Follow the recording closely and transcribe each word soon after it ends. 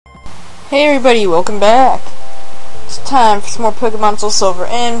Hey everybody, welcome back. It's time for some more Pokemon Soul Silver,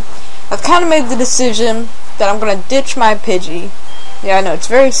 and I've kind of made the decision that I'm gonna ditch my Pidgey. Yeah, I know, it's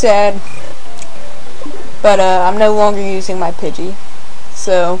very sad, but I'm no longer using my Pidgey.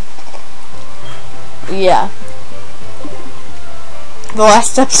 So, yeah. The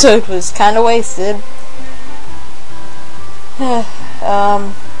last episode was kind of wasted.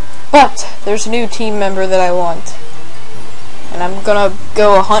 But there's a new team member that I want. And I'm gonna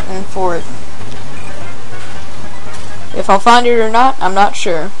go hunting for it. If I'll find it or not, I'm not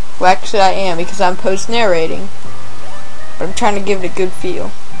sure. Well, actually I am, because I'm post-narrating. But I'm trying to give it a good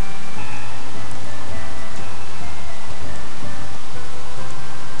feel.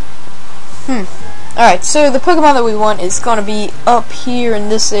 Alright, so the Pokemon that we want is gonna be up here in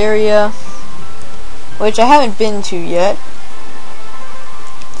this area, which I haven't been to yet.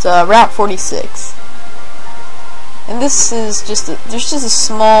 It's Route 46. And this is there's just a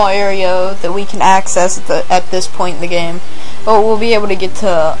small area that we can access at this point in the game, but we'll be able to get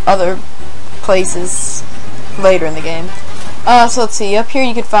to other places later in the game. So let's see, up here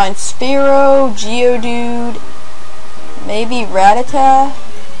you can find Spearow, Geodude, maybe Rattata,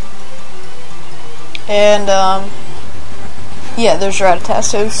 and yeah, there's Rattata.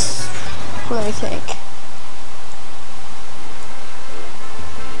 So let me think.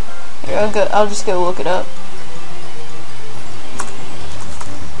 Here, I'll just go look it up.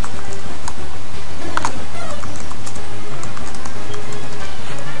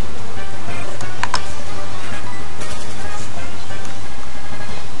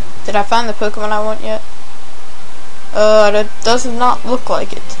 Did I find the Pokemon I want yet? That does not look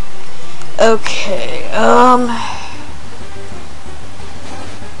like it. Okay,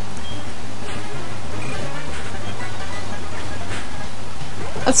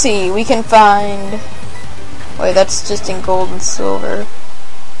 let's see, we can find... Wait, that's just in gold and silver.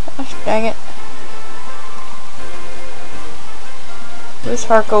 Gosh, dang it. Where's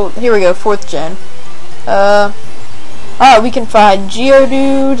Heart Gold? Here we go, 4th gen. We can find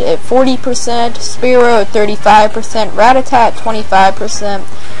Geodude at 40%, Spearow at 35%, Rattata at 25%.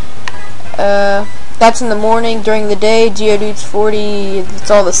 That's in the morning. During the day, Geodude's 40, it's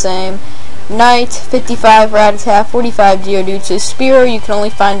all the same. Night, 55 Rattata, 45 Geodude. So Spearow you can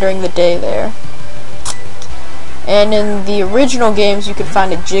only find during the day there. And in the original games, you could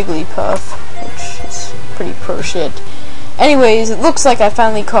find a Jigglypuff, which is pretty pro shit. Anyways, it looks like I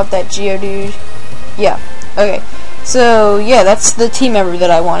finally caught that Geodude. Yeah, okay. So, yeah, that's the team member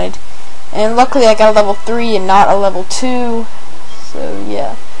that I wanted. And luckily I got a level 3 and not a level 2. So,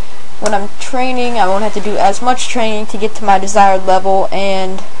 yeah. When I'm training, I won't have to do as much training to get to my desired level,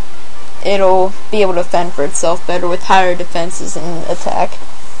 and it'll be able to fend for itself better with higher defenses and attack.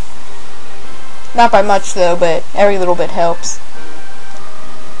 Not by much, though, but every little bit helps.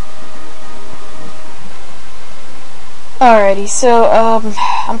 Alrighty, so,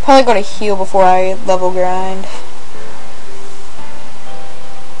 I'm probably going to heal before I level grind.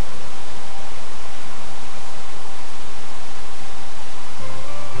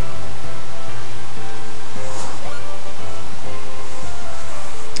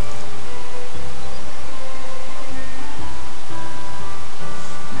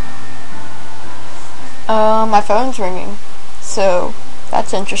 My phone's ringing, so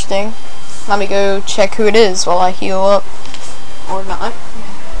that's interesting. Let me go check who it is while I heal up, or not.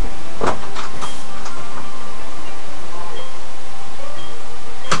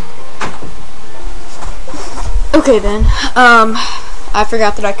 Okay then, I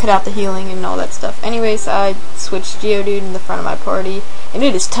forgot that I cut out the healing and all that stuff. Anyways, I switched Geodude in the front of my party, and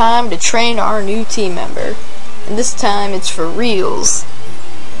it is time to train our new team member. And this time it's for reals.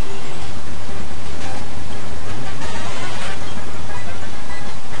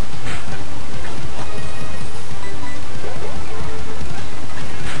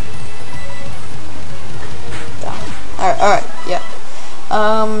 Alright, yeah.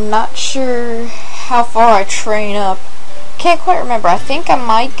 Not sure how far I train up. Can't quite remember. I think I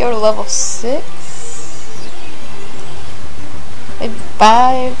might go to level 6? Maybe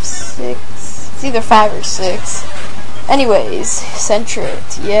 5, 6? It's either 5 or 6. Anyways,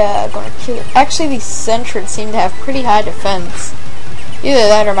 Sentret. Yeah, I'm gonna kill it. Actually, these Sentrets seem to have pretty high defense. Either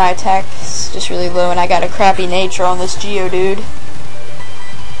that or my attack is just really low, and I got a crappy nature on this Geodude.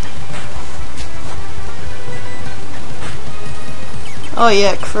 Oh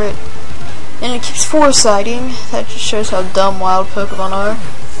yeah, crit. And it keeps foresighting. That just shows how dumb wild Pokemon are.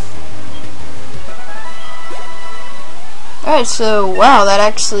 Alright, so wow, that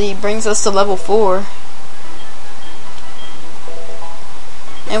actually brings us to level 4.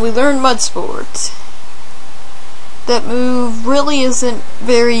 And we learned Mud Sport. that move really isn't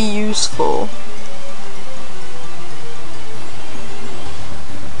very useful.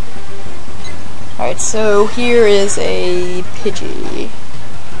 Alright, so here is a Pidgey.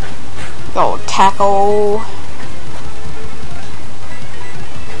 Oh, tackle.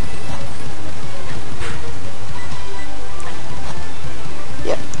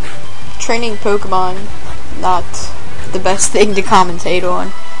 Yep. Training Pokemon, not the best thing to commentate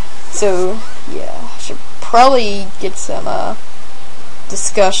on. So, yeah, I should probably get some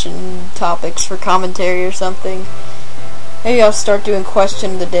discussion topics for commentary or something. Maybe I'll start doing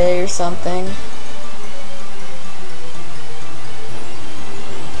question of the day or something.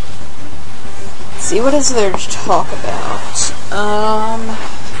 Let's see, what is there to talk about?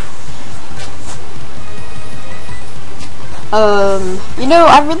 You know,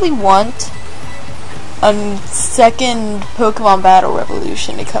 I really want a second Pokemon Battle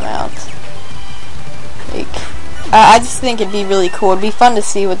Revolution to come out. Like, I just think it'd be really cool. It'd be fun to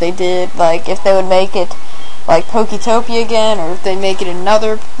see what they did, like, if they would make it like Poketopia again, or if they make it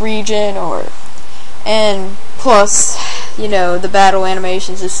another region, and plus, you know, the battle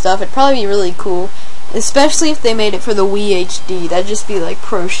animations and stuff. It'd probably be really cool, especially if they made it for the Wii HD. That'd just be like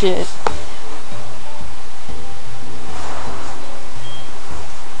pro shit.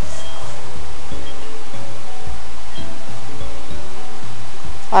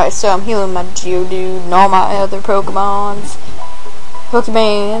 Alright, so I'm healing my Geodude and all my other Pokemons.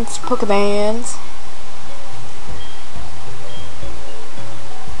 Pokemans.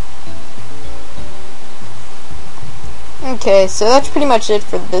 Okay, so that's pretty much it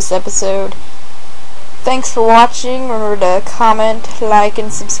for this episode. Thanks for watching. Remember to comment, like,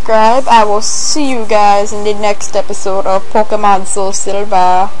 and subscribe. I will see you guys in the next episode of Pokemon Soul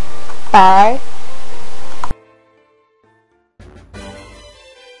Silver. Bye.